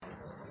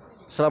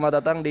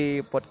Selamat datang di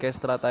podcast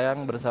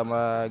Teratayang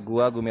bersama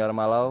gua Gumiar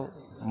Malau,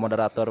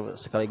 moderator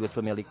sekaligus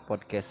pemilik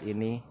podcast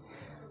ini.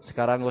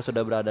 Sekarang gua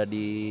sudah berada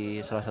di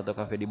salah satu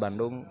kafe di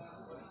Bandung,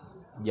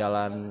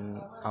 Jalan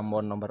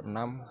Ambon nomor 6.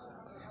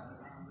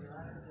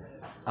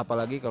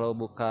 Apalagi kalau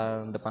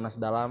bukan Depanas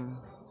Dalam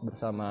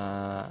bersama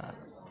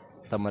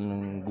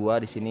temen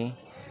gua di sini.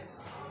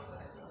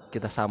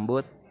 Kita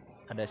sambut,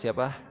 ada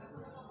siapa?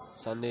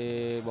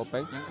 Sandi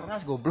Bopeng Yang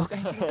keras goblok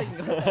anjing.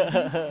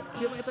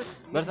 Siapa itu?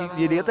 bersama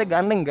Dia teh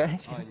gandeng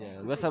guys.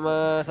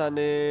 bersama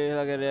Sandi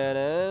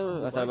Lagadiana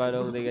asal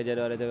Bandung 3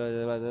 Januari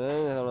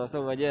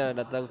langsung aja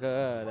datang ke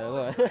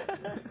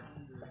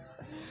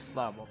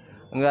mabok.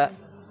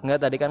 Enggak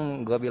tadi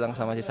kan gue bilang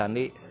sama si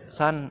Sandi,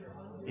 San,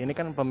 ini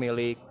kan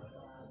pemilik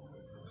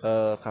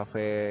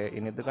kafe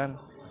ini tuh kan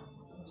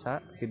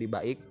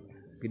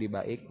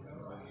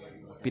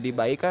Pidi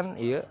Baik kan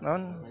iya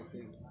non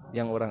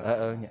yang orang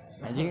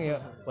anjing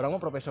ya orang mah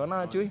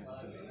profesional cuy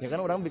ya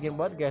kan orang bikin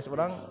podcast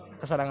orang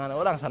kesarangan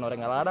orang san orang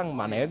ngalarang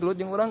mana ya gelut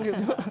jeung orang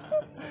gitu.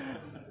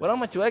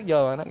 Orang mah cuek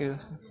jawabannya gitu.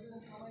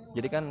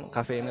 Jadi kan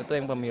kafe ini tuh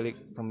yang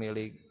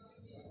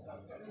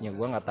pemiliknya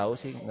gue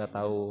nggak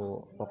tahu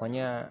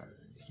pokoknya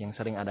yang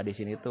sering ada di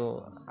sini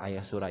tuh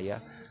Ayah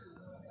Suraya.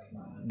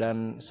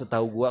 Dan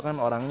setahu gue kan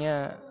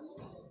orangnya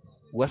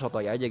gue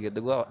sotoy aja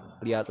gitu. Gue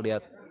lihat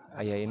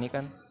Ayah ini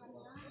kan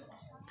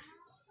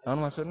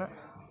maksudnya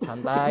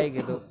santai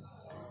gitu.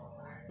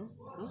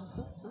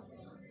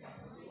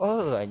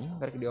 Oh anjing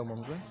karek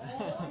diomong gue.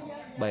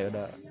 Bae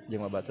udah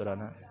jeung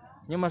baturana.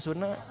 Nya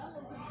maksudna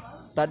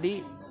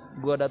tadi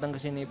gua datang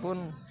ke sini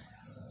pun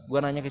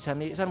gua nanya ke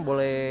Sandi, San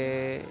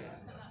boleh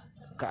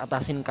ke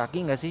atasin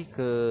kaki enggak sih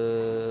ke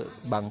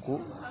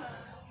bangku?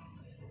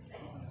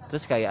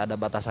 Terus kayak ada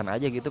batasan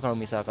aja gitu kalau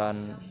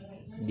misalkan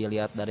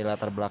dilihat dari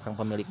latar belakang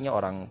pemiliknya,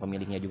 orang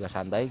pemiliknya juga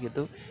santai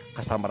gitu.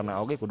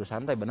 Customer-na oge kudu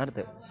santai bener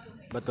teh.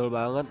 Betul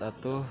banget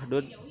atuh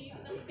Dud.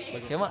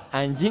 Siapa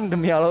anjing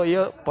demi Allah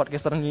ieu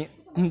podcast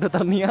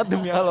terniat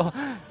demi Allah.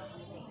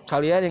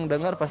 Kalian yang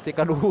dengar pasti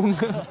kadung.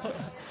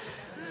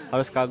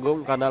 Harus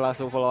kagum karena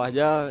langsung follow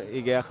aja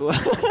IG aku.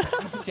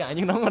 Si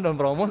anjing dong ngadon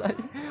promote aja.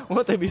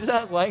 Mau teh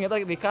bisa ku aing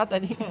eta di-cut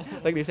anjing.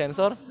 Rek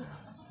disensor.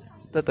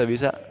 Teh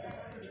bisa.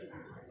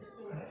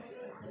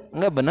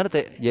 Enggak bener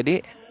teh. Jadi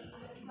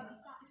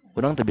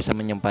urang teh bisa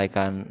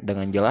menyampaikan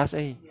dengan jelas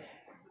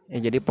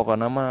jadi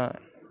pokoknya mah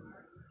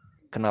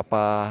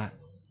kenapa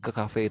ke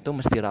kafe itu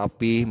mesti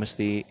rapi,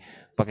 mesti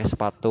pakai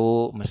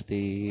sepatu,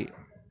 mesti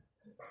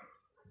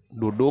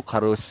duduk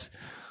harus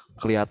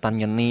kelihatan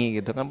nyeni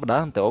gitu kan,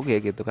 padahal teh oke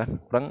gitu kan.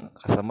 Orang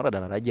customer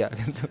adalah raja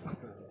gitu.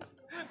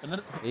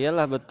 Bener.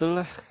 Iyalah betul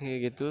lah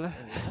kayak gitulah.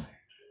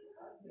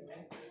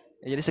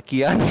 Ya, jadi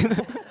sekian gitu.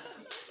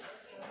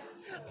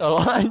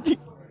 Tolong anjing.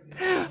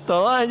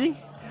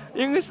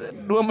 Yang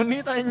 2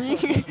 menit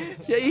anjing.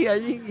 Ya iya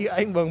anjing,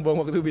 aing bang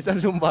waktu bisa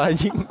sumpah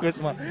anjing.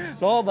 Geus mah.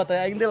 Lo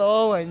batai aing teh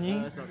lo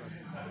anjing.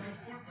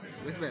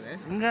 Wis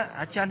beres. Enggak,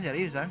 acan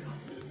seriusan.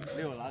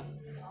 Diulang.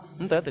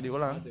 Entah tadi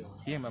ulang.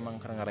 Iya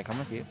memang karena ngerekam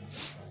lagi.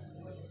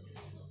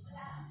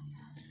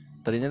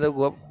 Tadinya tuh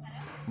gue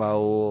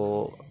mau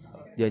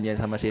janjian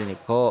sama si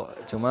Niko,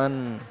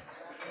 cuman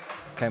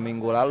kayak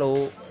minggu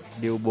lalu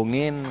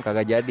dihubungin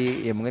kagak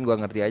jadi. Ya mungkin gue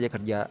ngerti aja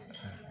kerja.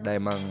 Dan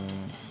emang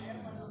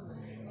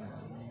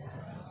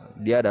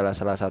dia adalah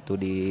salah satu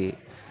di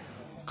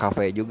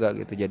kafe juga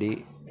gitu.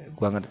 Jadi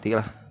gue ngerti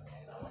lah.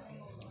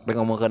 Udah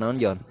ngomong ke naon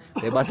John.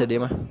 Bebas ya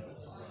dia mah.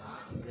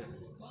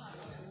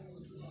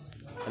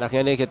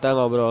 Enaknya nih kita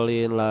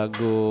ngobrolin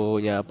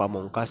lagunya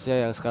Pamungkas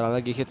ya yang sekarang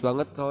lagi hits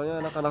banget.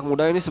 Soalnya anak-anak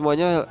muda ini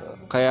semuanya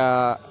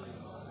kayak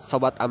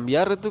sobat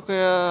ambyar itu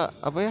kayak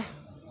apa ya?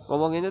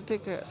 Ngomonginnya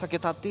tuh kayak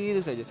sakit hati itu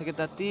saja, sakit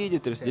hati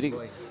gitu terus. Jadi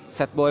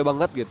sad boy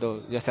banget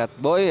gitu. Ya sad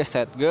boy, ya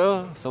sad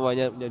girl,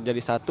 semuanya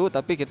jadi satu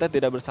tapi kita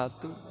tidak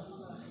bersatu.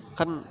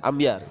 Kan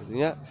ambyar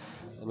gitu ya.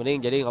 Mending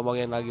jadi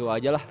ngomongin lagu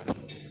aja lah.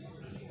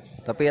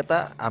 Tapi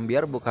eta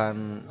ambyar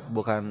bukan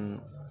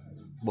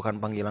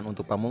panggilan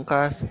untuk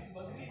Pamungkas.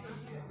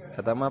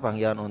 Eta mah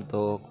panggilan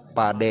untuk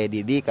Pak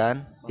Didi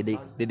kan.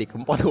 Didi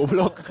Kempot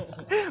goblok.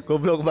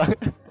 Goblok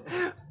banget.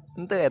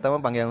 Ente eta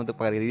mah panggilan untuk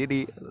Pak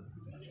Didi.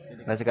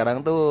 Nah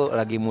sekarang tuh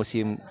lagi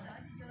musim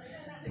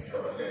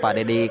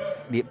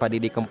Pak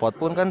Didi Kempot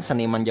pun kan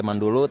seniman zaman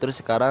dulu,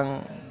 terus sekarang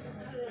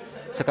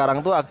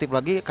tuh aktif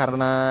lagi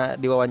karena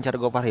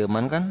diwawancara Gopar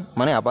Hilman kan.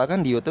 Mana apa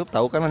kan di YouTube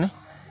tahu kan mana?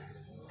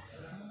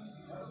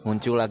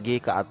 Muncul lagi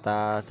ke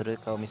atas.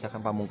 Terus kalau misalkan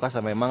Pamungkas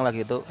memang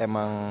lagi itu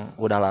emang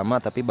udah lama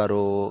tapi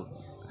baru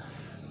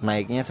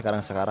naiknya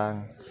sekarang.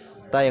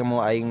 Yang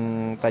mau aing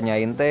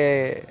tanyain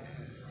teh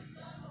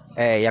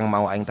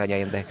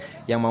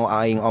yang mau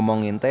aing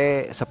omongin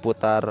teh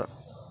seputar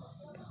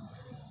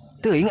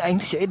teuing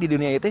aing teh di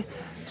dunia itu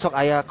sok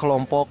aya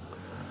kelompok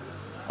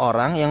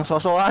orang yang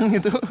sosokan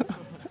gitu.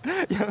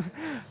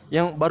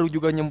 yang baru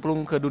juga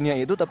nyemplung ke dunia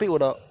itu tapi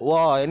udah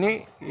wah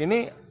ini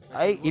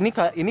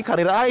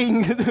karir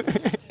aing gitu.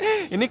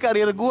 Ini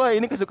karir gua,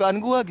 ini kesukaan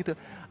gua gitu.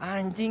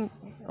 Anjing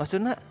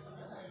maksudnya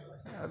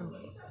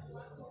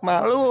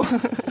malu.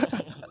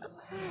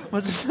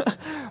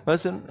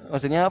 maksudnya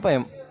maksudnya apa ya,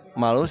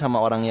 malu sama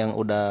orang yang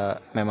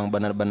udah memang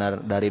benar-benar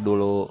dari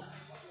dulu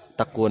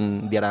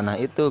tekun di ranah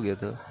itu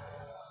gitu.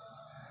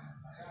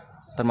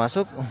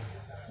 Termasuknya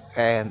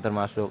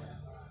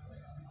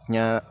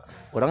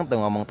orang tuh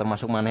ngomong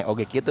termasuk maneh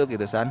oge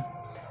gitu san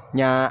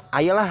nya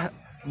ayolah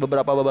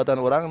beberapa babaturan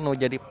orang nu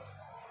jadi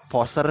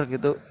poser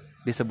gitu,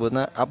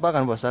 disebutnya apa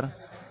kan poser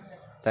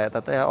teh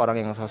ya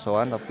orang yang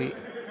sosokan tapi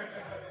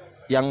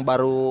yang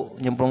baru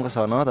nyemplung ke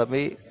sono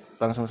tapi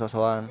langsung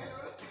sosokan.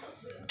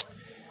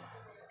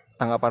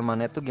 Tanggapan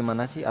maneh tuh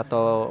gimana sih,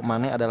 atau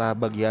maneh adalah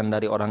bagian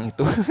dari orang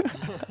itu?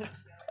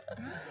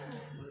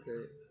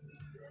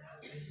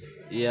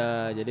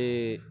 Iya,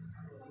 jadi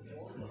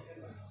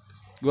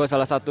gue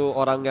salah satu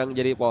orang yang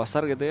jadi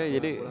poser gitu ya.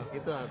 Jadi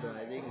Itu atau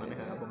anjing maneh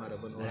harapan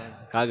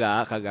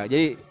orang. kagak.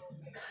 Jadi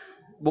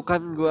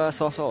bukan gue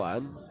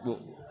sosokan,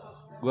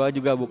 gue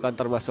juga bukan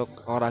termasuk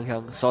orang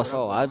yang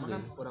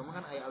sosokan. Orang mah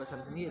kan aya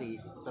alasan sendiri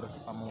terus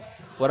kamu.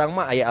 Orang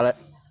mah aya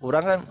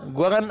orang kan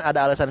gua kan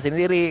ada alasan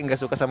sendiri nggak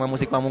suka sama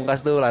musik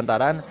Pamungkas tuh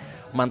lantaran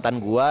mantan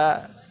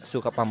gua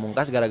suka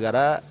Pamungkas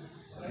gara-gara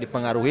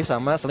dipengaruhi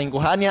sama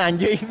selingkuhannya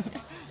anjing.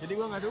 Jadi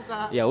gua nggak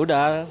suka. Ya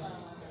udah,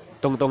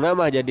 tungtungnya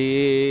mah jadi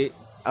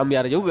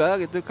ambiar juga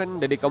gitu kan,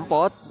 jadi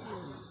kempot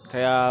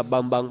kayak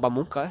Bambang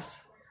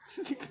Pamungkas.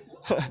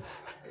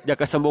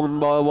 Jaka sembung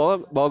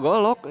bawa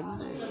golok,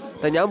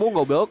 teh nyambung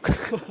goblok.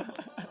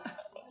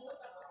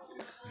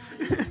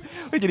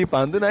 Jadi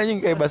pantun anjing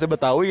kayak bahasa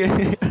Betawi ya.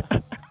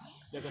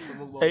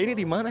 Ini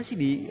di mana sih,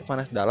 di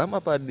Panas Dalam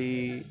apa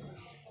di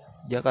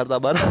Jakarta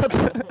Barat?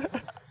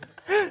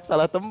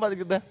 Salah tempat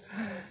kita.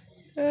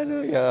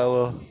 Aduh ya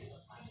Allah.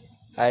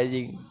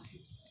 Anjing.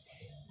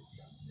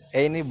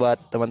 Ini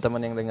buat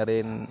teman-teman yang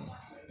dengerin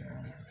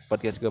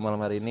podcast gue malam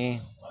hari ini.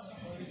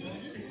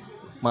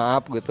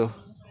 Maaf gitu,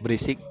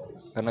 berisik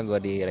karena gue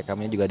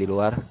direkamnya juga di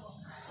luar.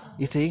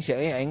 Itu yang sih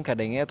aing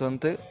kadangnya tuh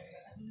ente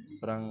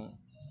orang.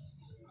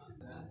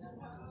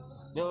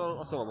 Dia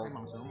langsung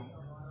ngomong.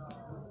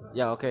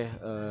 Ya oke,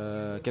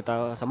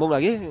 kita sambung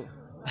lagi.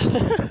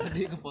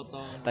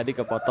 Tadi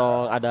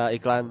kepotong ada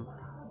iklan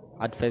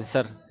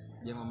adventure.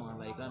 Dia ngomong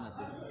apa iklan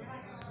atuh?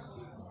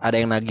 Ada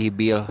yang nagih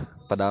bill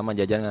padahal mah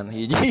jajan kan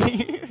hiji.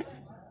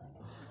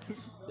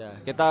 Ya,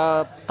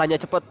 kita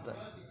tanya cepet.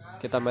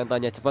 Kita main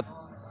tanya cepet.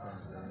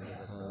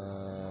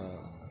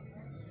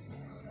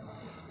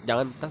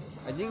 Jangan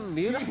anjing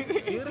dir.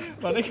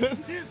 Mana kan?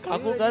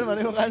 Aku kan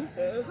mana kan?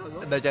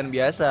 Dacan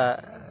biasa.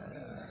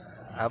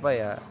 Apa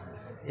ya?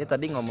 Ya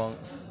tadi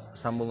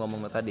sambung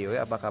ngomong tadi we,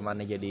 apakah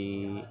mana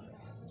jadi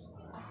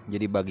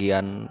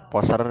bagian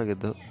poser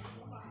gitu?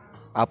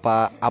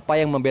 Apa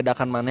yang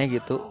membedakan mana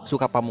gitu?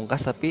 Suka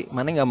Pamungkas tapi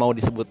mana nggak mau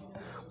disebut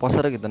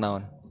poser gitu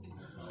naon?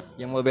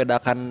 Yang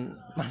membedakan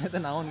mana itu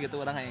naon gitu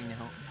orang yang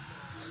nyaho.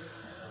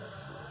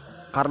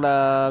 Karena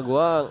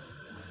gua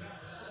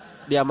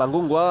dia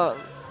manggung gua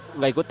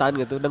nggak ikutan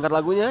gitu, dengar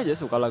lagunya aja,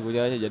 suka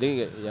lagunya aja,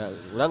 jadi ya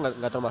udah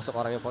nggak termasuk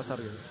orang yang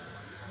poser gitu.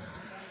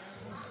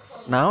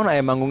 Naon aya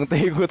manggung teh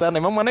ikutan,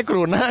 emang mana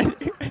kruna?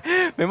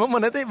 Memang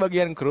mana teh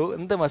bagian kru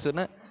ente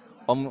maksudnya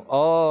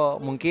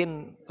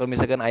mungkin kalau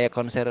misalkan aya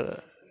konser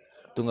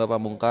Tunggal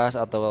Pamungkas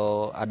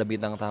atau ada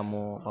bintang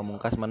tamu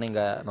Pamungkas mana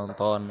nggak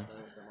nonton,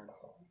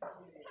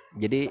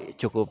 jadi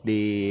cukup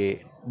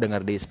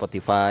didengar di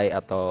Spotify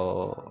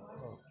atau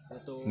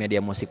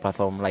media musik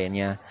platform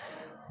lainnya,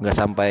 nggak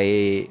sampai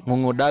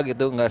mengudak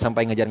gitu, nggak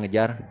sampai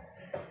ngejar-ngejar.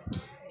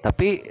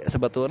 Tapi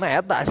sebetulnya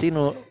eta sih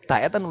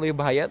eta lebih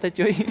bahaya teh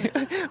cuy.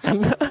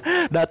 Karena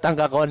datang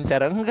ke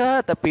konser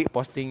enggak tapi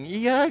posting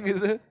iya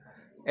gitu.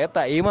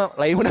 Eta ieu mah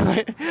lain udah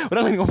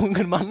lain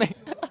ngomongin mana.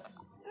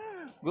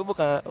 Gue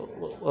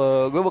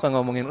bukan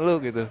ngomongin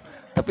lu gitu.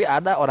 Tapi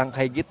ada orang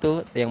kayak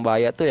gitu yang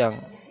bahaya tuh, yang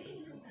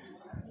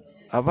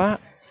apa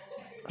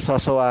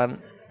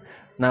sosokan.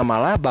 Nah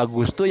malah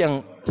bagus tuh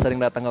yang sering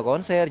datang ke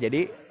konser.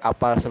 Jadi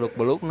apa seluk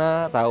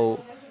belukna tahu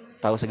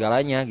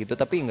segalanya gitu,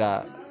 tapi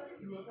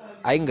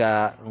aing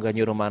enggak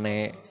nyuruh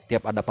mane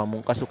tiap ada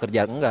Pamungkas tuh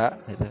kerja enggak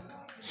gitu.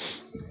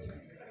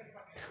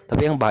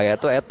 Tapi yang bahaya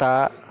tuh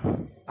eta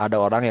ada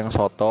orang yang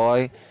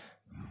sotoy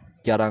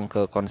jarang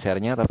ke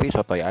konsernya tapi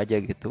sotoy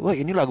aja gitu. Wah,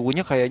 ini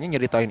lagunya kayaknya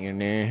nyeritain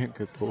ini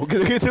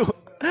gitu.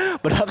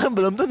 Padahal kan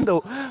belum tentu.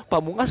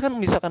 Pamungkas kan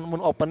misalkan mun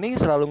opening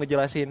selalu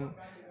ngejelasin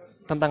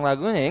tentang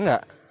lagunya ya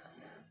enggak.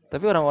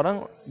 Tapi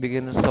orang-orang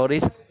bikin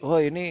stories, wah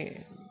ini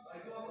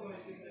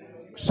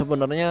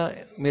sebenarnya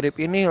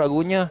mirip ini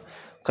lagunya.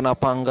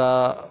 Kenapa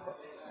enggak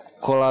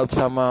collab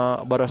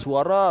sama Bara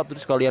Suara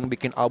terus kalian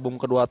bikin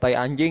album kedua tai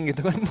anjing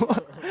gitu kan.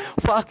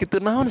 Fuck gitu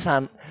naon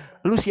san.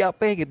 Lu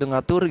siapa gitu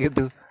ngatur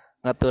gitu.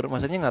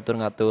 Maksudnya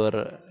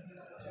ngatur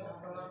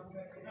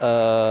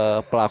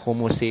pelaku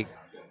musik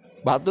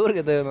batur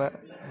gitu ya.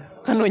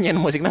 Kan lu nyanyi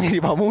musik nang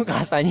di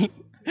Pamungkas anjing.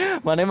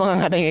 Mana emang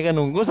ada yang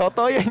nunggu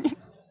sotoy anjing.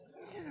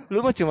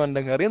 Lu mah cuma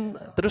dengerin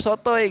terus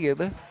sotoy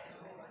gitu.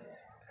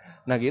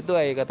 Nah gitu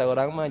aja kata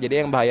orang mah.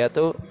 Jadi yang bahaya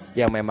tuh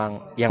yang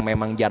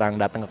memang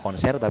jarang datang ke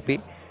konser tapi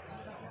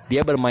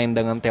dia bermain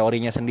dengan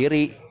teorinya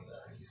sendiri.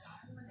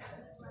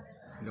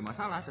 Enggak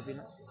masalah tapi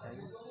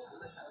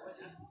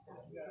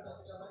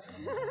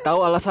Tahu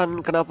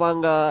alasan kenapa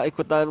nggak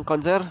ikutan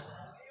konser?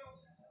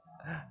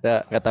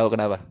 Nggak tahu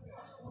kenapa.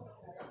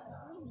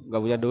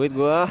 Nggak punya duit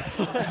gua.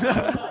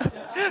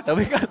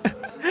 Tapi kan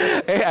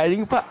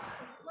anjing Pak,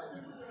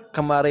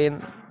 kemarin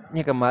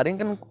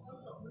kan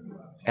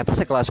eta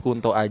sekelas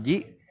Kunto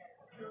Aji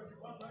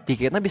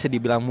tiketnya bisa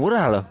dibilang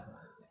murah loh.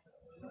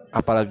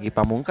 Apalagi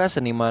Pamungkas,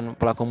 seniman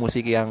pelaku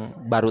musik yang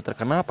baru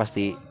terkenal,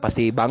 pasti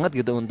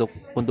banget gitu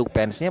untuk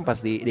fansnya,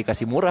 pasti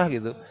dikasih murah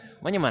gitu.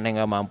 Makanya mana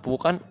nggak mampu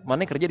kan,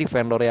 mana kerja di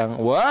vendor yang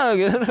wah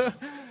gitu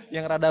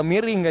yang rada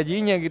miring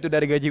gajinya gitu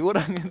dari gaji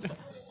orang gitu.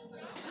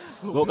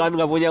 Bukan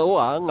nggak punya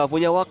uang, nggak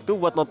punya waktu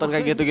buat nonton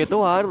kayak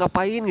gitu-gituan,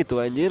 ngapain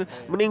gitu anjir.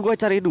 Mending gua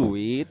cari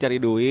duit,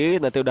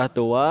 nanti udah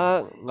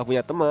tua nggak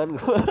punya teman.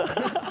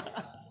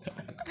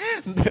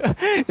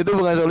 Itu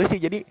bukan solusi.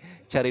 Jadi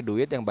cari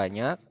duit yang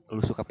banyak,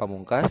 lu suka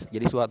Pamungkas,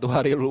 jadi suatu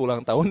hari lu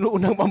ulang tahun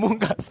lu undang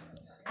Pamungkas.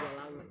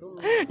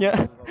 Ya,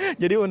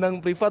 jadi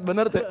undang privat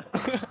bener tuh.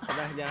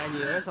 Cenah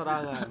nyanyi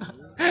sorangan.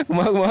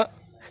 Kumaha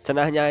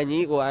Cenah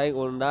nyanyi ku aing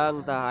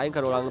undang tah aing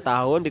keur ulang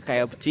tahun di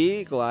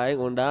KFC, ku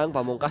aing undang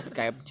Pamungkas di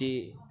KFC.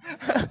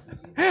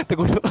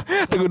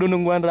 Tegudu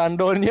nungguan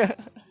randonnya.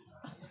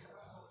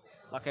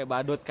 Pakai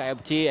badut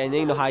KFC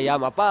anjing nu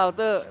hayam apal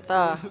teu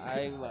tah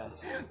aing mah.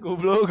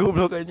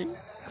 Goblok anjing.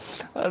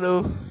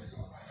 Aduh.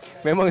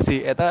 Memang sih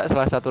eta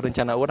salah satu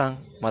rencana orang.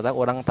 Mata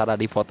orang tara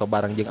di foto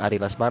bareng jeung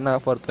Ari Lasmana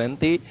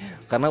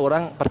 420 karena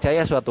orang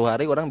percaya suatu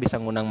hari orang bisa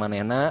ngundang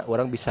manehna,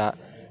 orang bisa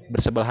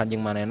bersebelahan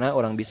jeung manehna,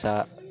 orang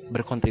bisa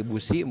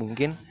berkontribusi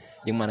mungkin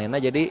jeung manehna,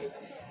 jadi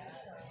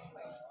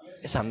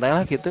santai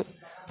lah gitu.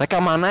 Reka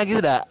mana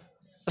gitu dah.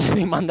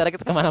 Seniman rek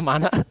ke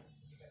mana-mana.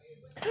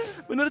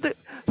 Bener tuh,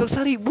 sok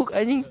saribuk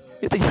anjing.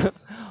 Itu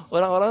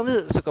orang-orang tuh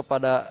suka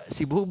pada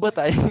sibuk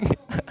banget anjing.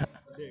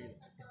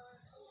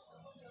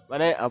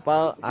 Mana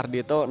apal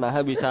Ardito nah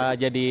bisa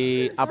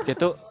jadi up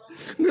gitu?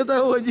 Enggak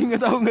tahu anjing,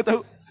 enggak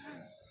tahu.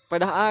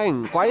 Pedah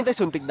aing, ku aing teh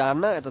suntik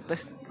dana eta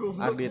teh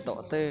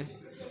Ardito teh.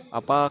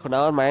 Apa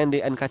kenalan main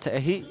di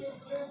NKCI?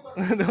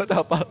 Enggak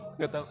tahu apa,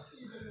 enggak tahu.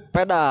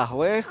 Pedah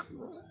weh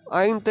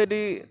aing teh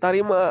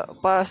ditarima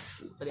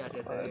pas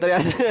dari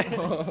ACC.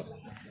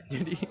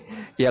 Jadi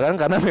ya kan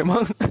karena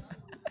memang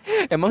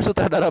emang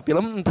sutradara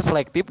film itu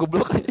selektif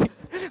goblok anjing.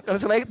 Kan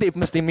selektif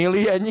mesti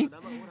milih anjing.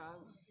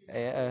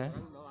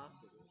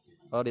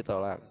 Oh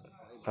ditolak.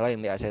 Kalau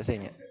yang di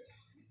ACC-nya.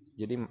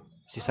 Jadi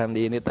si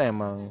Sandi ini tuh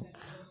emang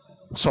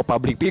so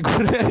public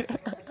figure.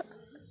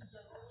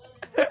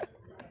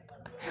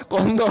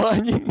 Kontol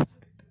anjing.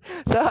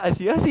 Sa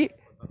Asia sih.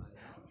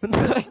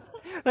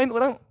 Lain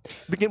orang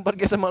bikin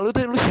podcast sama lu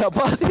tuh lu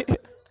siapa sih?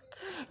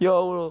 Ya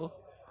Allah.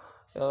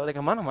 Ya Allah, ke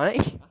mana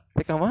ih?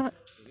 Ke mana?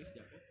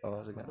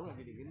 Oh, sekarang.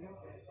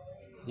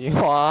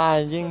 Wah,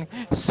 anjing.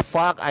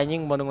 Fuck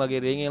anjing, Bandung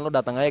lagi dingin, lu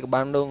datang aja ke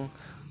Bandung.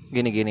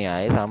 Gini-gini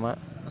aja sama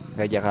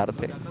kayak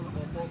Jakarta.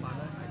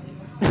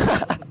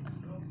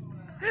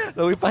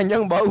 Lebih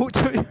panjang bau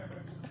cuy.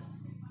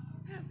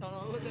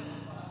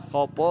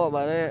 Kopo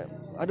mana?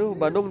 Aduh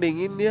Bandung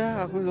dingin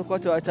ya, aku suka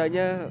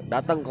cuacanya.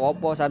 Datang ke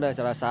Kopo sana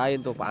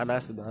rasain tuh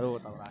panas baru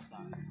tahu rasa.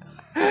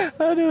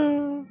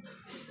 Aduh.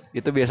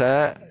 Itu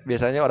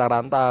biasanya orang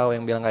rantau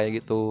yang bilang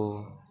kayak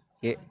gitu.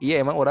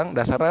 Iya emang orang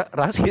dasarnya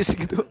rasis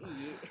gitu.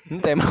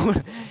 Ente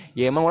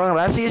emang orang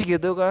rasis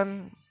gitu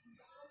kan.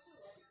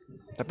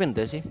 Tapi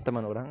ente sih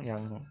teman orang yang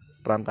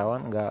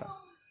perantauan nggak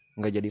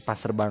jadi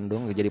poster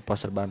Bandung.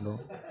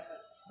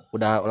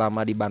 Udah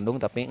lama di Bandung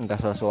tapi enggak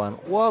sosokan.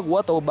 Wah,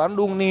 gua tahu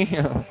Bandung nih.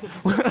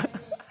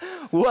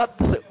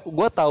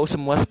 Gua tahu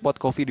semua spot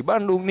kopi di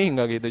Bandung nih,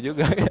 enggak gitu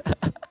juga.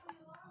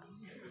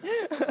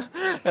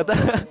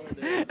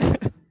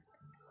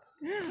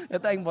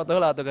 Kata yang foto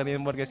lah tuh kan ini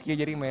podcast kieu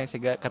jadi meh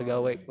sega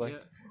kargawe koy.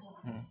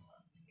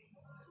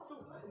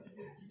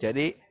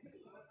 Jadi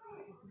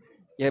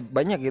ya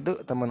banyak gitu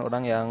teman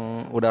orang yang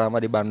udah lama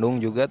di Bandung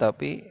juga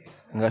tapi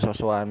enggak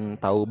sosokan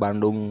tahu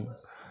Bandung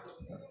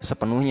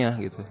sepenuhnya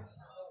gitu.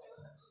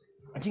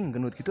 Anjing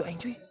gendut gitu aing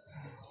cuy.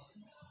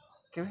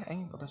 Oke,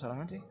 aing foto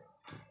sorangan cuy.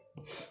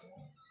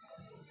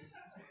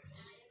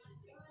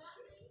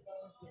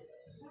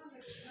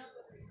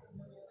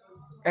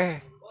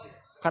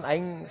 Kan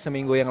aing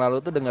seminggu yang lalu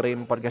tuh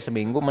dengerin podcast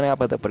seminggu. Mana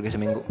apa tuh podcast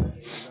seminggu?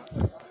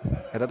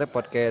 Eta teh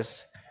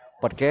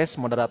podcast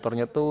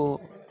moderatornya tuh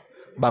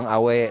Bang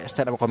Awe,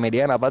 stand up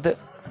comedian apa tuh?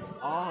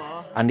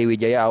 Andi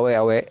Wijaya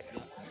Awe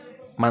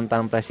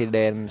mantan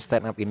presiden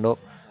stand up Indo.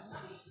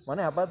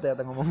 Mana apa tuh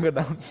yang ngomong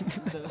gedang?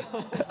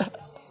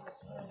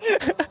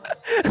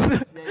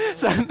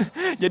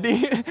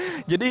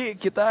 jadi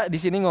kita di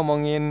sini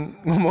ngomongin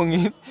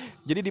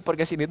jadi di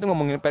podcast ini tuh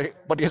ngomongin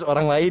podcast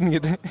orang lain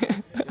gitu.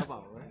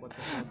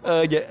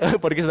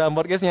 Podcast dalam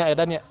podcastnya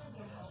Edan ya.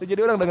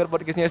 Jadi orang dengar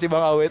podcastnya si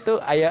Bang Awe itu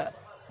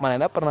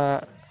mana pernah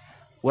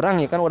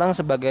orang ya kan orang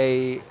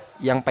sebagai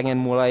yang pengen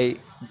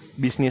mulai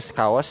bisnis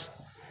kaos,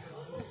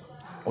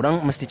 orang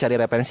mesti cari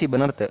referensi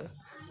bener tuh.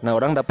 Nah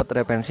orang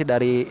dapat referensi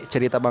dari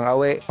cerita Bang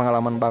Awe,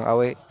 pengalaman Bang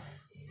Awe.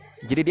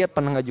 Jadi dia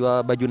pernah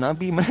ngejual baju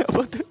Nabi, mana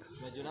apa tuh?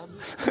 Baju Nabi.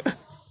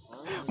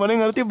 Mana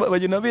ngerti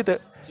baju Nabi tuh?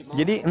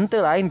 Jadi ente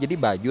lain, jadi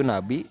baju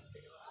Nabi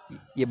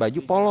ya baju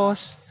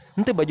polos.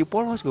 Ente baju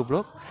polos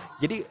goblok.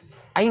 Jadi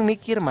aing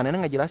mikir manehna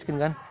ngajelaskeun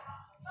kan.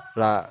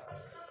 Lah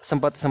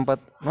sempat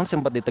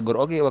sempat ditegur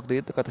oke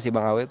waktu itu kata si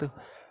Bang Awe tuh.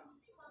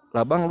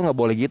 Lah Bang lu nggak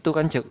boleh gitu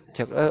kan cek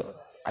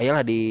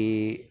ayolah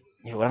di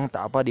ya orang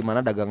tak apa di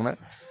mana dagangna.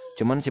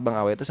 Cuman si Bang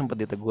Awe itu sempat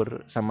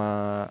ditegur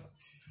sama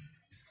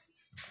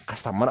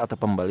customer atau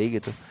pembeli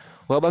gitu.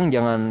 Wah Bang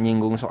jangan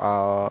nyinggung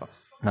soal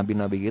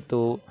nabi-nabi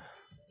gitu.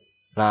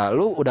 Lah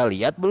lu udah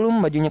lihat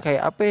belum bajunya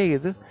kayak apa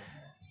gitu?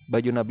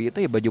 Baju nabi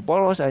itu ya baju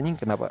polos anjing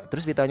kenapa?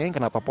 Terus ditanyain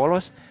kenapa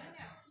polos?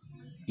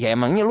 Ya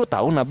emangnya lu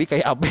tahu nabi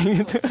kayak apa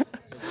gitu.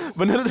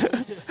 Bener tuh.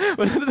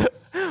 Bener tuh.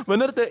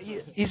 Bener tuh.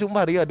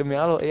 Sumpah dia demi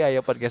Allah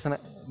ya podcastnya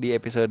di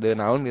episode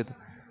naon gitu.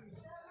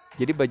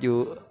 Jadi baju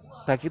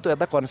tak itu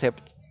eta konsep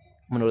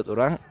menurut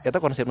orang eta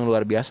konsep yang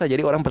luar biasa.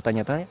 Jadi orang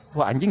bertanya-tanya,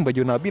 "Wah anjing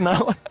baju nabi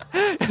naon?"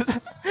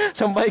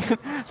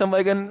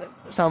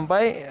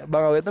 sampai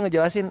Bang Awe itu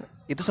ngejelasin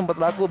itu sempat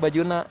laku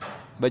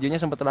bajunya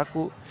sempat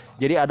laku.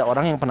 Jadi ada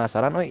orang yang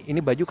penasaran, "Oh, ini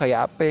baju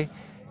kayak apa?"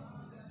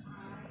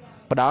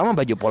 Padahal mah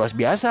baju polos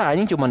biasa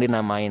anjing cuma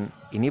dinamain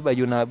ini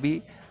baju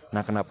nabi.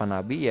 Nah, kenapa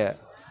nabi ya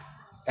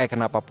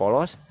kenapa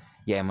polos?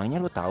 Ya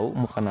emangnya lu tahu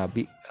muka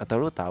nabi atau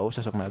lu tahu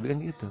sosok nabi kan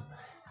gitu.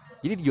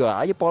 Jadi dijual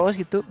aja polos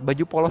gitu,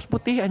 baju polos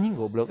putih anjing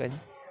goblok anjing.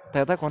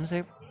 Ternyata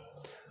konsep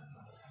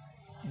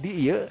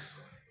di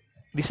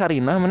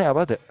Sarinah mana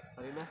apa tuh?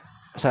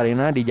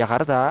 Sarinah di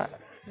Jakarta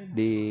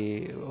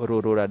di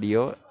Ruru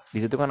Radio.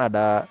 Di situ kan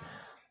ada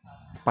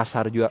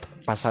pasar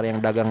yang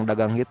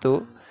dagang-dagang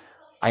gitu.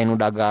 Ainu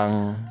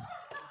dagang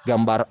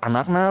gambar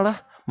anakna lah.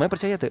 Mana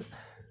percaya tuh?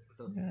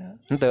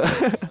 Ente.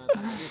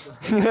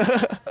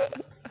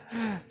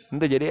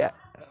 Ente jadi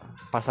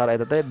pasar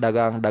itu teh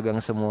dagang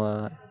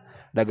semua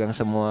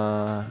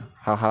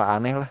hal-hal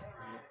aneh lah.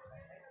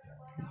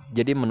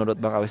 Jadi menurut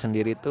Bang Awi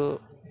sendiri tuh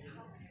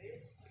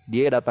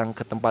dia datang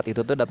ke tempat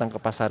itu tuh datang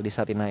ke pasar di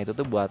Sarinah itu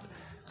tuh buat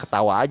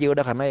ketawa aja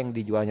udah karena yang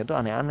dijualnya tuh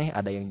aneh-aneh.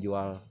 Ada yang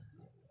jual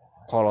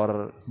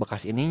kolor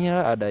bekas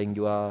ininya, ada yang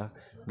jual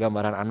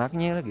gambaran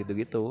anaknya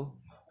gitu-gitu.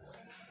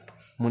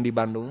 Mun di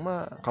Bandung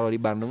mah kalau di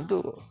Bandung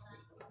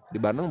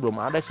belum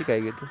ada sih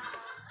kayak gitu.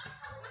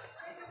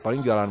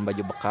 Paling jualan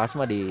baju bekas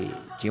mah di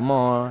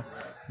Cimol,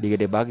 di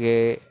Gede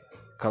Bage.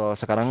 Kalau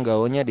sekarang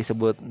gaulnya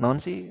disebut non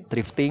sih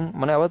thrifting,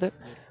 mana apa tuh?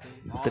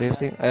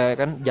 Thrifting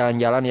kan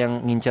jalan-jalan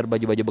yang ngincer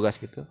baju-baju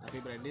bekas gitu.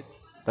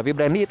 Tapi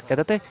branded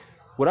eta teh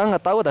urang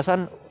enggak tahu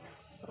tasan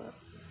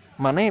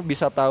mana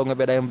bisa tahu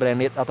ngebedain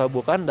branded atau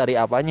bukan dari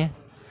apanya.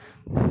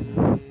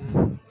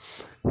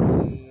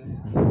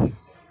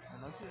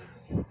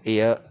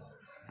 Iya.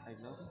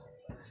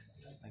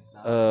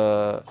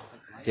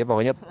 Ya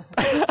pokoknya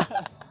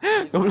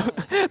goblok.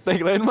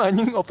 Tagline mah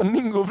anjing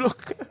opening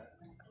goblok.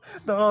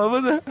 Tahu apa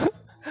tuh?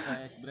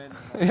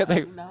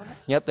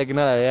 Ya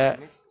tagnya lah ya.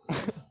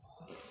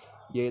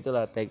 Ya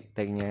itulah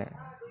tagnya.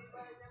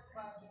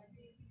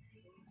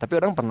 Tapi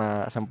orang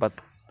pernah sempat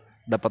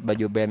dapat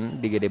baju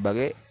band di Gede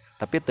Bage,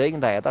 tapi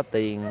teuing tah eta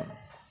teuing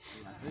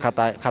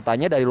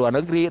katanya dari luar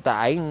negeri, tak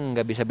aing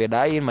enggak bisa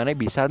bedain mana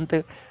bisa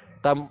teu.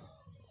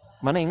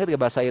 Mana inget gak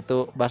bahasa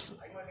itu pas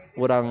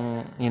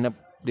orang nginep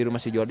di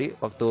rumah si Jody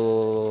waktu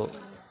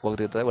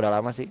itu udah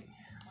lama sih.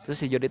 Terus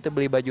si Jody itu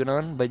beli baju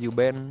naon, baju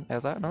band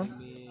eta naon?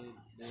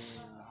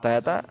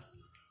 Ternyata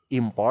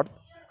import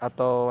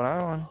atau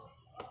naon?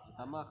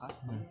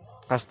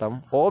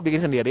 Custom. Oh, bikin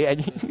sendiri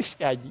aja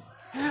si Aji.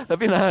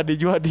 Tapi nah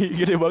dijual di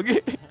Gede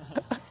Bage.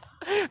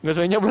 Enggak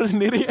soalnya belum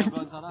sendiri.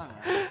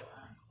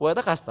 Wah,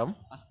 eta custom.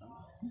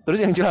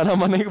 Terus yang celana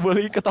mana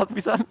boleh ketat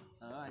pisan.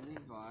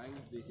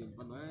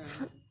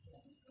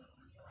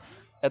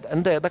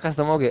 Eta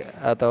custom oge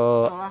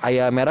atau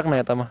aya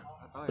merekna eta mah?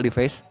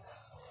 Levi's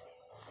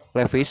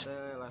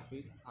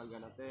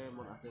hargana teh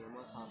mun asli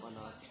mah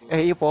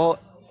 800. Iya po.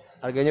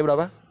 Harganya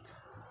berapa?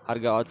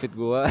 Harga outfit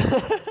gua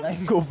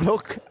Lain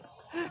goblok.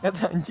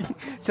 Eta anjing.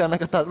 Celana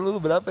ketat lu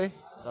berapa?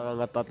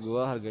 celana ketat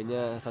gua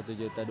harganya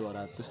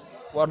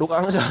 1.200.000. Waduh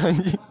kang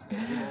anjing.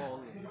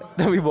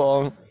 Tapi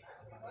bohong.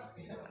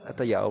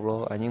 Eta ya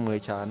Allah anjing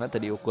meuli celana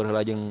tadi ukur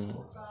heula jeung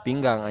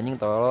pinggang anjing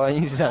tolol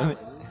anjing sisana.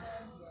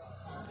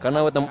 Karena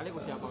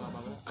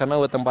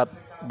tempat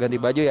ganti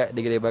baju ya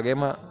di Gede Bage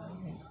mah.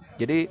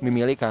 Jadi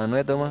memilih kan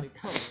itu mah.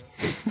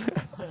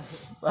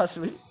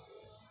 Asli.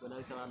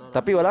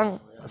 Tapi orang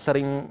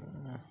sering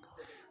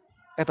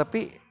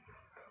tapi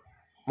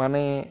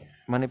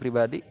mana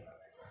pribadi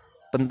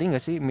penting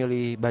gak sih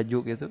milih baju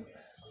gitu?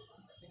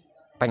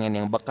 Pengen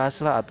yang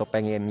bekas lah atau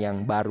pengen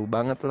yang baru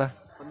banget lah?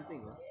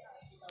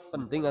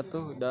 Penting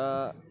atuh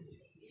udah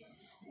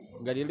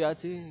nggak dilihat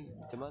sih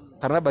cuman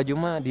karena baju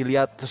mah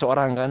dilihat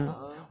seseorang kan.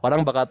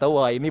 Orang bakal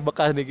tahu wah ini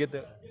bekas nih gitu.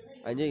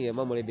 Anjing ya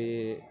mah mulai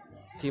di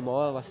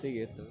Cimol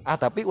pasti gitu.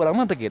 Tapi orang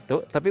mah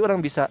gitu. Tapi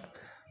orang bisa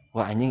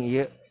wah anjing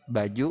iya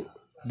baju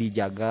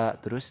dijaga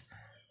terus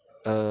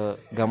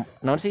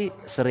naon sih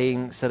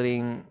sering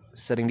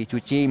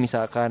dicuci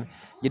misalkan.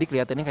 Jadi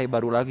kelihatannya kayak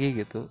baru lagi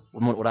gitu.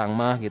 Umur orang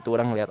mah gitu,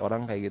 orang ngeliat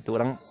orang kayak gitu.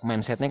 Orang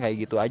mindsetnya kayak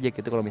gitu aja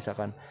gitu kalau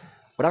misalkan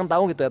orang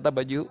tahu gitu eta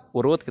baju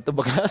urut gitu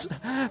bekas.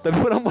 Tapi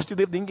orang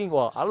positive thinking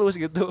wah halus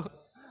gitu.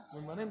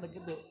 Mun mana teh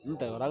kitu.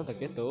 Ente orang teh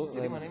kitu.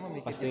 Jadi mana emang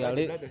mikir Pas di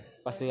ningali baju deh.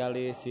 pas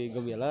ningali si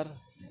Gemilar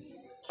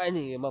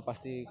anjing mah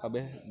pasti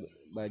kabeh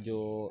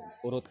baju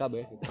urut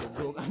kabeh gitu.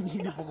 Goblok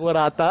anjing dipukul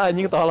rata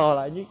anjing tolol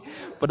anjing.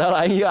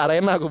 Padahal anjing ieu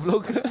arena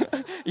goblok.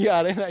 Ieu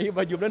arena ieu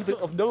baju brand Fit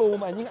of the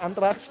Loom anjing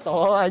Anthrax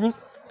tolol anjing.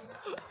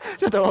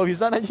 Tolol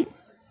bisa anjing.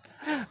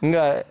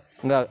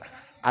 Enggak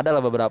ada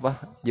lah beberapa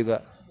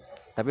juga.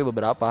 Tapi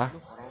beberapa.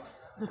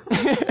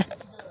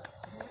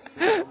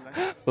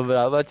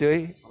 Beberapa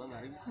cuy.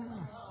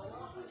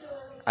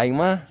 Aing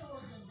mah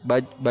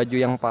baju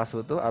yang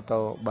palsu tuh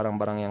atau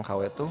barang-barang yang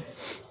KW tuh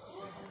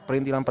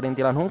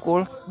perintilan-perintilan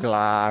hungkul,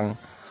 gelang.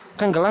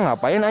 Kan gelang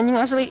ngapain anjing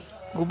asli?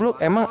 Goblok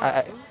emang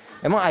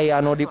aya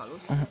anu di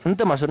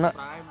henteu maksudna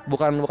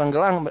bukan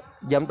gelang,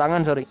 jam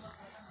tangan sorry.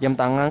 Jam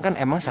tangan kan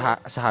emang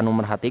saha nu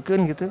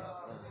merhatikeun gitu.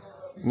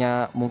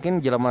 Nya mungkin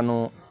jelema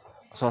nu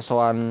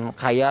sosokan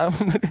kaya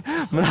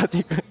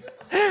merhatikeun.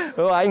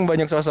 Oh aing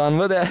banyak sosokan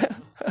banget ya.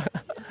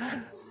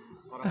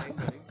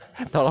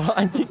 Tolong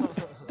anjing.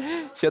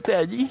 Siate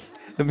aja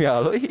demi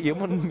Allah ieu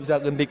mun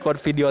misalkan di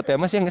record video teh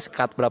mah sih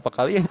nge-cut berapa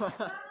kali ya.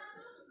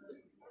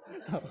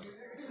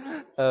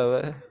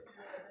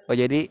 Oh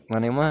jadi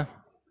mana mah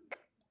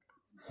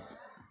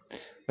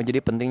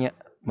jadi pentingnya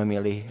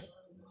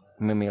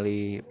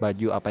memilih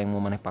baju apa yang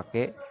mau maneh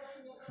pakai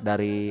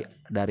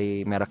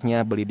dari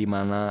mereknya, beli di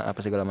mana,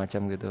 apa segala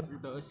macam gitu.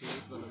 Udah sih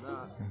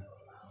sebenarnya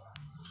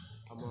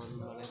amun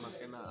maneh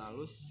makena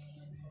alus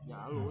ya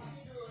alus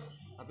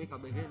tapi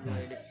KBG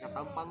nilai di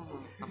tampang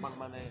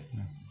maneh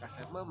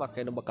kaset mah make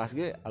nu bekas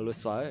ge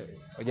alus wae.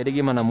 Oh, jadi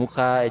gimana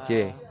muka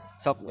ece?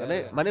 Sok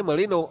maneh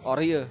meuli nu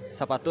ori ye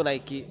sepatu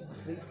Nike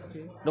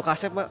nu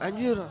kaset mah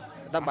anjir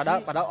eta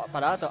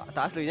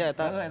pada aslinya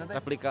eta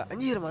replika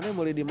anjir maneh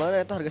meuli di mana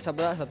eta harga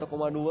sabaraha 1,2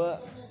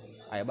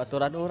 aya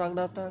baturan orang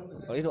datang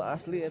meuli nu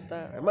asli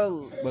eta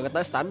emang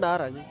bangetna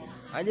standar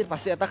anjir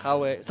pasti eta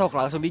KW sok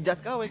langsung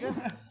dijudge KW kan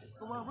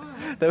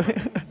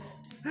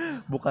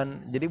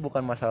Tapi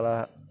bukan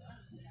masalah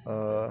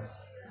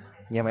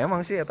ya memang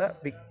sih eta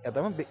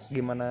mah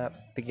gimana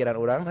pikiran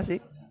orang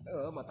sih.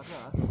 matanya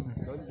langsung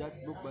don't judge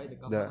book by the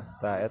cover. Dah,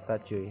 tak eta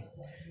cuy.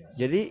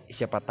 Jadi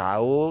siapa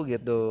tahu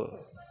gitu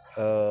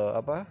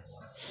apa?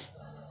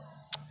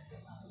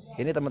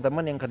 Ini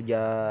teman-teman yang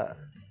kerja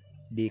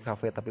di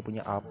kafe tapi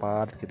punya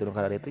apart gitu dong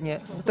karena itunya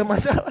itu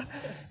masalah.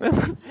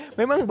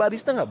 Memang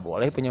barista nggak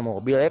boleh punya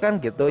mobil ya kan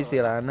gitu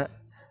istilahnya.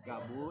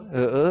 Gabut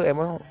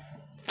Emang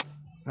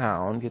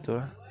naon gitu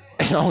lah.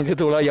 Naon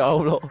gitu lah ya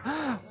Allah.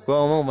 Gua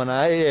ngomong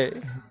mana aja.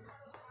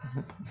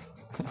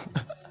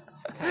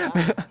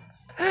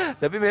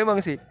 Tapi memang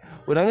sih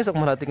orangnya sok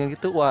merhatikan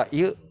gitu wah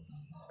iya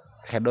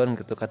hedon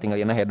gitu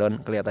katinggalina hedon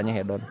kelihatannya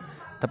hedon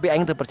tapi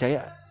aing teu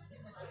percaya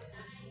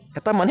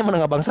eta maneh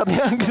menengah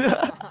bangsatnya gitu.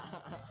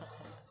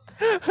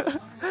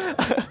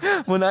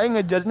 Mun aing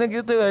ngejudge-nya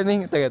gitu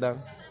anjing teh eta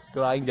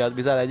tuh aing jahat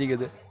bisa aja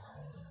gitu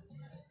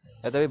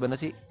ya tapi bener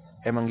sih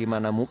emang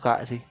gimana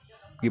muka sih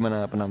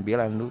gimana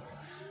penampilan lu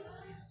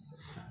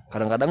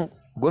kadang-kadang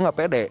gue nggak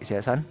pede sih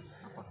San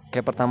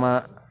kayak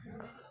pertama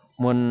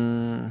mun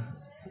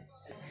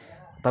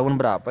tahun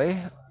berapa ya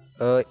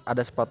ada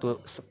sepatu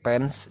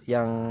Vans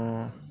yang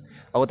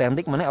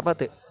autentik mana apa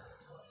tuh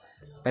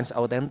Vans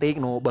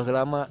autentik nu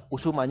baheula lama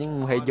usum anjing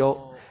nu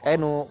hejo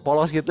nu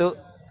polos gitu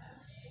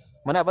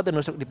mana apa tuh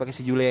nusuk dipakai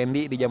si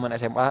Juliendi di zaman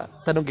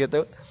SMA tanu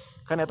gitu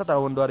kan eta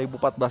tahun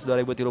 2014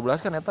 2013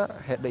 kan eta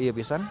ieu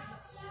pisan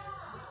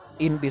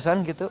in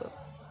pisan gitu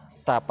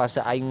tak pas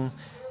aing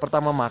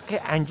pertama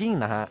make anjing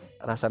nah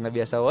rasana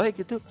biasa wae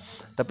gitu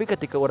tapi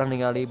ketika orang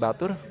ningali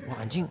batur wah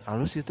anjing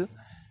halus gitu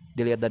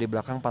dilihat dari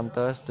belakang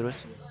pantas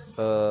terus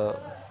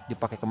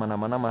dipakai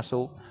kemana-mana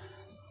masuk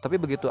tapi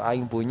begitu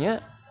aing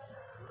punya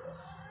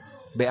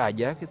B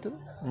aja gitu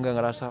nggak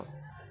ngerasa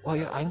wah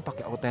ya aing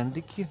pakai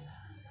autentik ya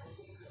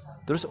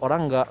terus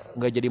orang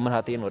nggak jadi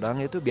merhatiin orang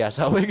itu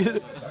biasa we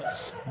gitu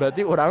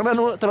berarti orang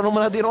terlalu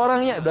merhatiin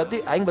orangnya berarti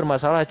aing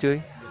bermasalah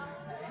cuy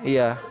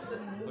iya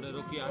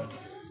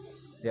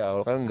ya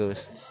Allah kan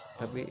geus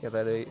tapi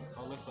kata deui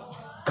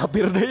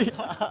kapir deui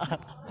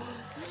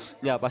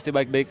ya pasti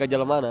baik dari ke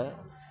mana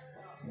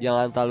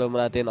jangan terlalu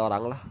merhatiin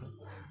orang lah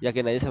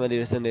yakin aja sama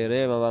diri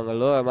sendiri memang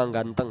lo emang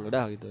ganteng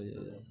udah gitu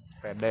aja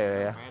pede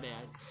ya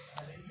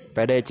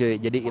pede cuy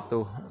jadi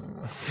itu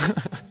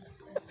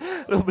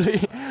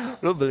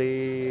lu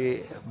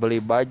beli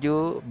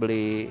baju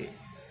beli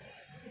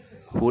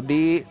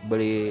hoodie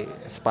beli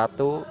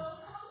sepatu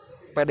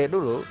pede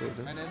dulu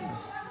gitu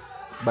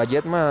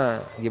budget mah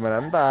gimana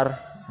ntar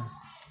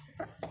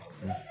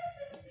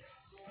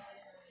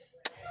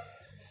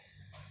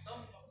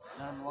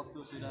dan waktu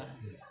sudah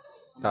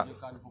tak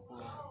menunjukkan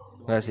pukul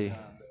 2 nggak sih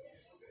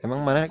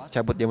emang mana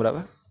cabut jam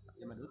berapa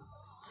jam dulu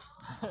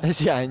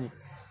si anjing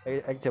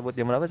cabut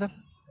jam berapa Sam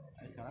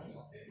sekarang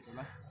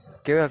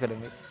 15 kewel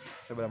akademik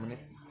seberapa menit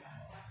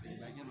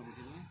baiknya nunggu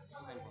sini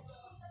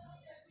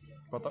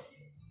foto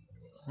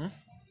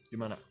di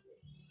mana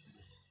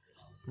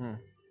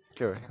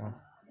cewek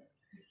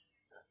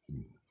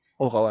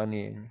oh kawan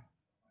ini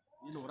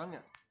orang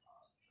ya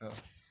oh.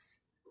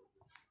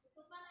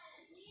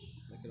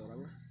 orang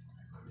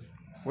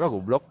Udah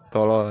goblok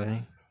tolol ini.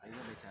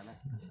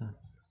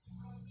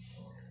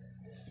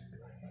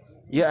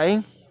 Iya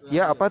aing,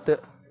 iya apa tuh?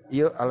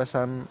 Iya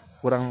alasan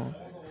kurang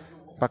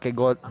pakai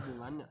gold,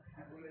 Tabungannya.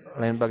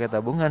 lain pakai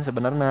tabungan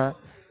sebenarnya.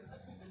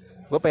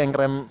 Gue pengen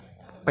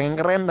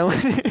keren tau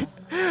sih.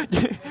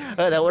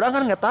 Ada orang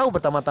kan nggak tahu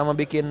pertama-tama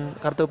bikin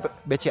kartu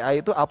BCA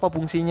itu apa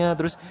fungsinya,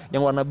 terus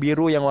yang warna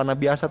biru, yang warna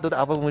biasa tuh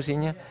apa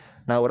fungsinya.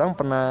 Nah orang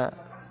pernah,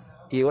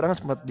 iya orang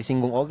sempat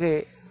disinggung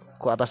oke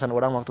ke atasan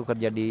orang waktu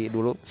kerja di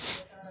dulu.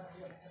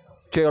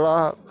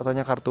 Cela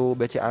katanya kartu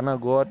BCA na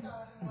god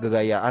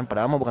gegayaan,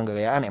 padahal mah bukan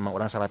gegayaan, emang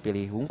orang salah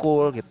pilih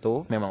hungkul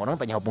gitu. Memang orang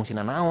tanya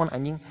fungsina naon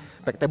anjing,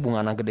 pek teh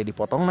bungana gede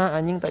dipotongna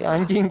anjing, teh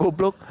anjing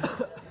goblok.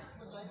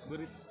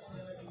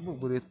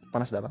 Burit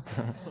panas dalam.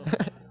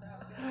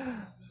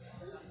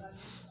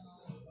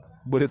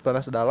 Burit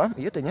panas dalam,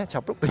 iya tehnya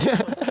capluk tehnya.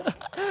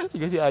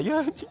 Siga si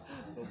aya anjing.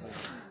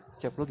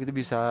 Capluk itu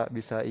bisa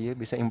iya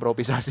bisa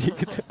improvisasi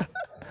gitu.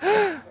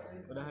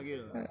 Udah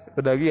gitu.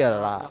 Udah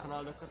gila.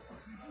 Kenal deket.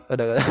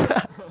 Udah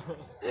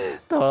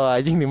tahu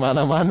anjing di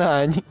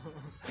mana-mana anjing.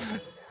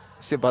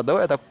 Siapa tahu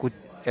eta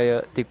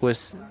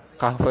tikus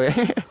kafe.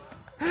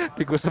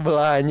 Tikus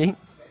sebelah anjing.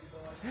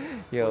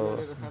 Yo.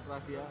 Resep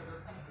rahasia.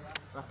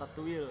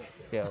 Ratatouille.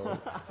 Yo.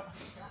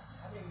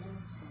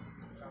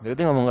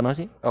 Jadi ngomong kenapa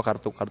sih? Oh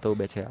kartu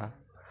BCA.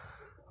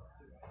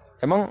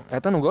 Emang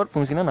eta nu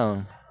fungsinya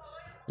naon?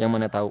 Yang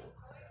mana tahu?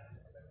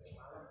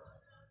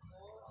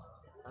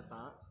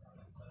 Ata.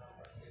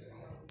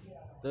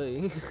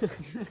 Teuing.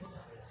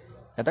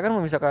 Eta kan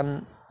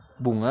misalkan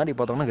bunga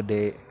dipotongnya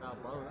gede.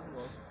 Apa orang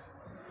mau.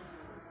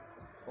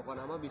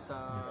 Pokoknya mah bisa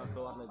ke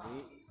luar negeri.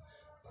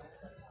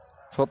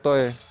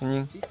 Sotoy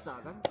anjing. Bisa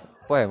kan?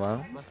 Poe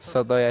emang.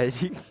 Sotoy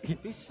anjing.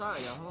 Bisa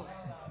ya.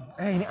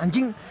 Ini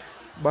anjing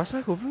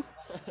basah goblok.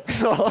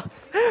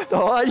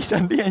 Tuh aja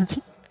Sandi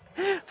anjing.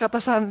 Kata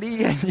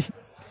Sandi anjing.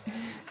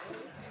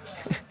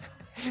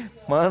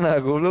 Mana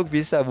goblok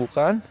bisa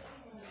bukan?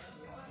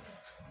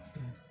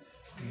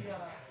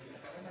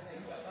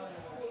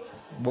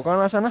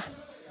 Bukanlah sana.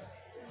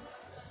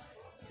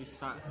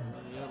 Bisa.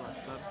 Iya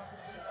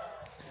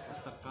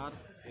Mastercard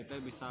itu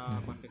bisa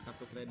pakai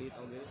kartu kredit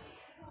oke.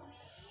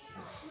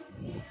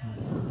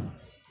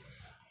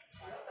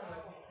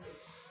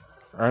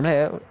 Aneh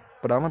ya,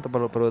 pertama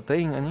perlu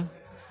teuing anjing.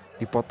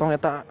 Dipotong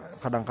eta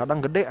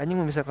kadang-kadang gede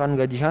anjing misalkan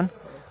gajian.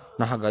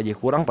 Nah gaji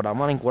kurang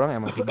padahal yang kurang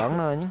emang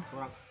tibangna anjing.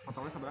 Kurang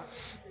potongnya seberapa?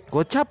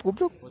 Gocap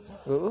goblok.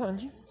 Heeh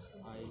anjing.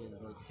 Aing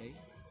goceng.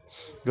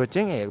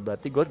 Goceng ya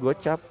berarti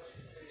gocap.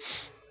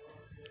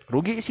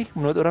 Rugi sih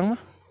menurut orang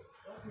mah.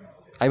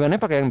 Aimannya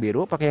pakai yang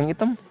biru, pakai yang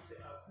hitam.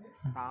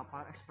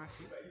 Kapan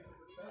ekspresi?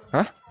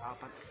 Hah?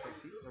 Kapan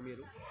ekspresi yang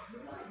biru?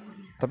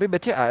 Tapi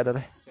BCA eta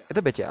teh. Itu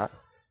BCA.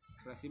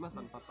 Ekspresi mah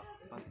tanpa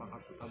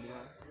kartu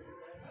tabungan.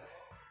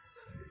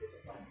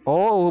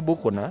 Oh,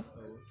 bukuna.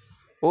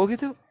 Oh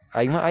gitu.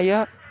 Aing mah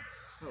aya.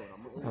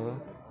 Oh.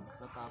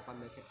 Kapan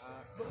BCA?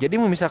 Jadi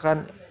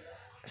misalkan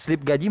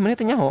slip gaji mana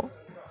teh nyaho?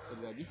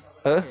 Segaji?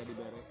 Eh. Ya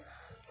dibere.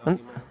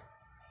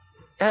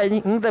 Ya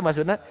ini teh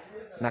maksudna.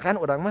 Nah kan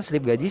orang mah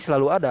slip gaji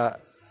selalu ada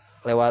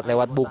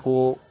lewat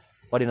buku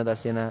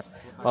koordinatasinya.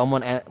 Oh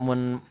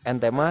mun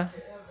ente mah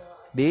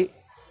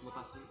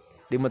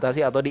dimutasi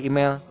atau di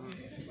email.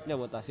 Ya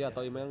mutasi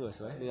atau email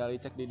geus we, tinggal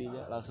dicek di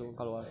dinya langsung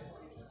keluar.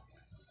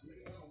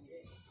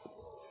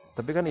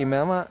 Tapi kan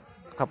email mah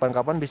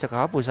kapan-kapan bisa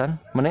kehapusan.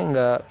 Mana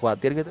enggak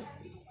khawatir gitu.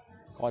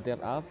 Khawatir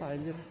apa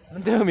anjir?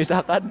 Nanti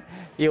misalkan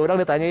ya orang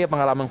ditanya ya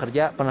pengalaman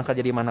kerja, pernah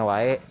kerja di mana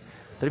wae.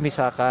 Terus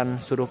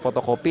misalkan suruh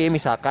fotokopi,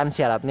 misalkan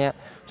syaratnya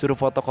suruh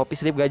fotokopi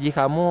slip gaji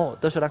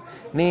kamu, terus orang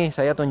nih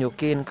saya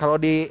tunjukin kalau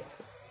di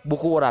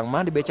buku orang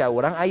mah di BCA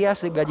orang aya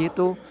slip gaji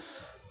itu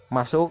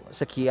masuk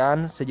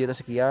sekian, sejuta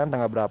sekian,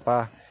 tanggal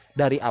berapa,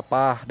 dari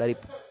apa, dari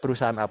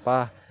perusahaan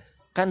apa.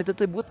 Kan itu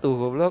tuh butuh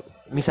goblok.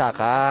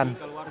 Misalkan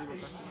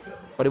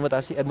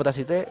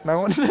mutasi teh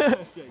naon?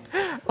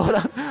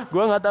 Orang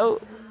gua enggak tahu.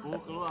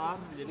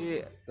 Keluar. Jadi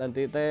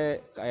nanti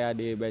teh kayak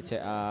di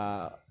BCA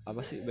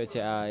apa sih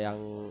BCA yang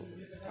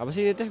apa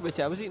sih teh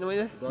BCA apa sih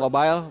namanya?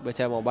 Mobile,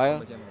 BCA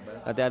mobile.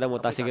 Nanti ada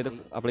mutasi gitu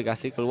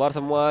aplikasi keluar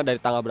semua dari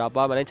tanggal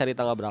berapa, mana cari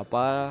tanggal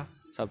berapa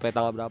sampai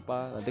tanggal berapa,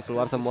 nanti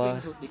keluar semua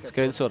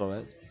screenshot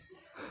kan.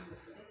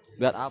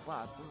 Biar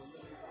apa tuh?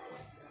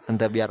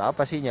 Entah biar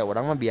apa sih ya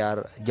orang mah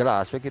biar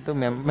jelas we gitu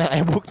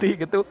bukti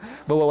gitu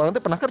bahwa orang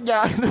tuh pernah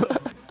kerja gitu.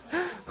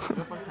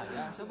 Gak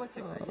percaya, coba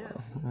cek aja.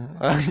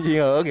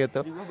 Iya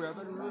gitu. Jumlah berapa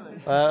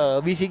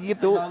dulu? Bisi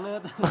gitu.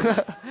 Banget.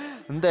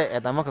 Ente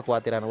eta mah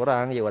kekhawatiran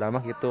orang, ya orang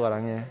mah gitu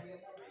orangnya.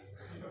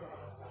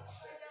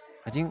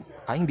 Anjing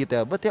aing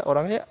detail banget ya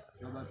orangnya.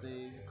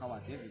 Berarti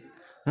khawatir gitu.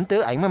 Ente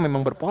aing mah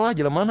memang berpola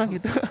jelemana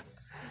gitu.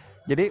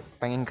 Jadi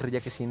pengen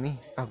kerja ke sini,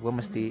 gue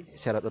mesti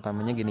syarat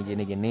utamanya gini.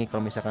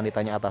 Kalau misalkan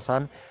ditanya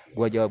atasan,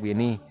 gue jawab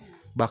gini.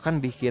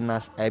 Bahkan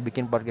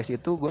bikin podcast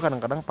itu gue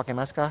kadang-kadang pakai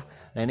naskah.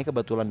 Nah ini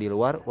kebetulan di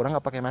luar orang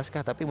nggak pakai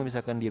naskah, tapi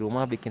misalkan di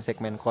rumah bikin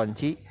segmen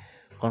konflik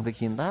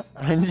cinta,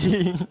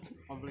 anjing.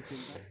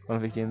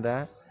 Konflik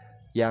cinta,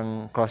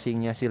 yang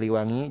closingnya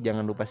Siliwangi,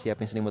 jangan lupa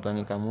siapin selimut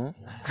wangi kamu.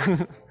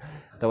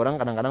 Teu orang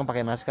kadang-kadang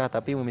pakai naskah,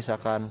 tapi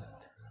misalkan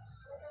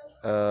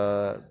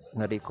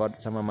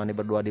nge-record sama mani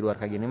berdua di luar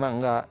kayak gini mah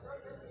enggak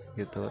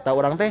gitu. Tahu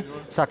orang teh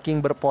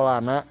saking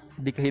berpolana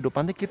di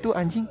kehidupan teh gitu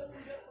anjing.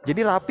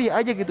 Jadi rapi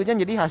aja gitu kan,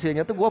 jadi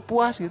hasilnya tuh gua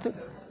puas gitu.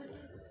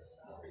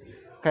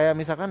 Kayak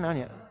misalkan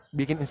nanya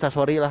bikin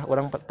instastory lah,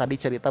 orang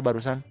tadi cerita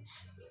barusan.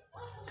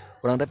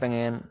 Orang teh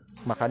pengen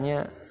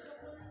makannya.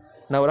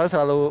 Nah, orang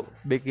selalu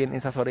bikin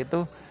instastory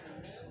itu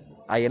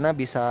ayeuna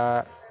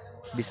bisa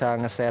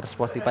nge-share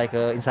Spotify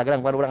ke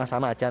Instagram kan, orang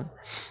ngasana acan.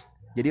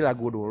 Jadi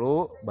lagu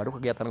dulu baru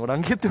kegiatan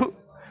orang gitu.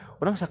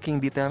 Orang saking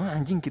detailnya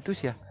anjing gitu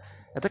sih ya.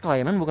 Eta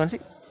kelainan bukan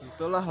sih?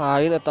 Itulah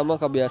lain eta mah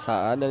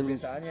kebiasaan dan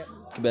Kebiasaannya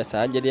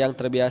kebiasaan jadi yang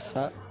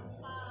terbiasa.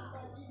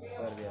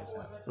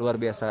 luar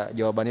biasa.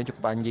 Jawabannya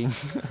cukup anjing.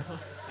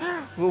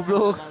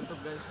 Goblok.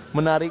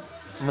 Menarik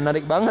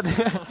banget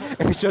ya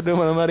episode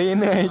malam hari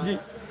ini anjing.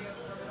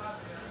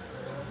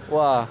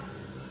 Wah.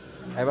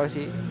 Emang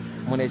sih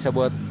mau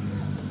disebut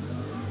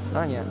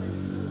nanya.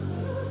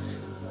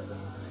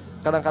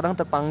 Kadang-kadang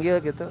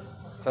terpanggil gitu.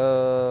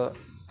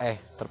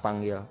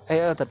 Terpanggil.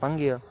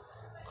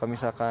 Kalau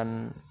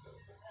misalkan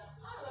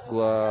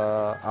gua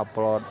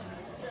upload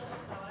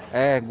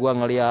gua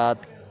ngelihat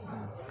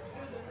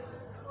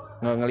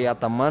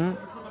teman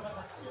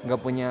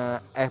nggak punya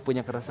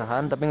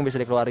keresahan tapi nggak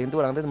bisa dikeluarin tuh,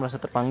 orang tuh merasa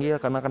terpanggil.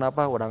 Karena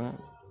kenapa? Orang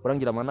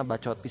jalan mana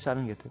bacot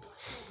pisan gitu.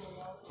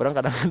 Orang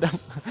kadang-kadang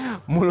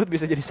mulut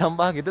bisa jadi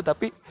sampah gitu,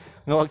 tapi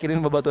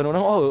ngewakilin babatuan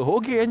orang. Oh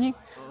oke anjing.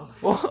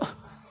 Oh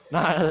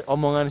nah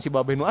omongan si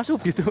babe nu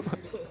asup gitu.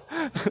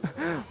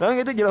 Nah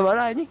gitu jalan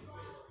mana anjing.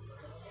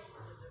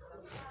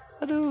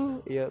 Aduh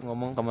iya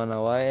ngomong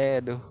kemana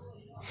wae. Aduh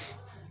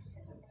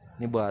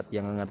ini buat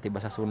yang ngerti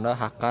bahasa Sunda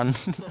hakan.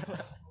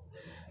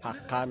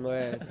 Hakan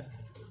we.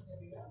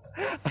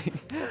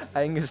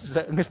 Aing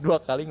geus 2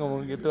 kali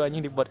ngomong gitu anjing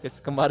di podcast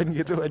kemarin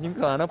gitu anjing,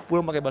 karena full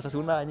pakai bahasa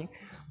Sunda anjing.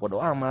 Bodoh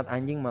amat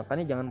anjing,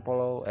 makanya jangan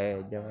follow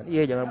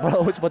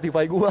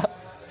Spotify gua.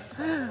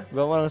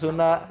 Gua mah orang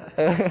Sunda.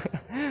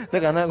 Itu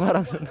karena gua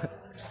orang Sunda.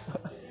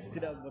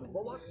 Tidak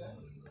berbobot.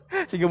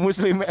 Siga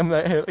muslim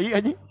MLI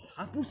anjing.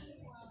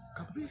 Hapus.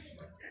 Kabeh.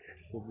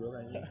 Goblok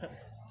anjing.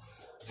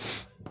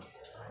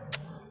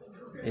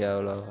 Ya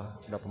Allah,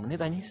 berapa menit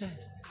anjing saya?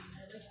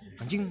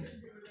 Anjing.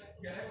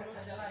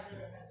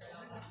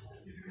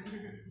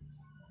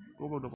 Gua udah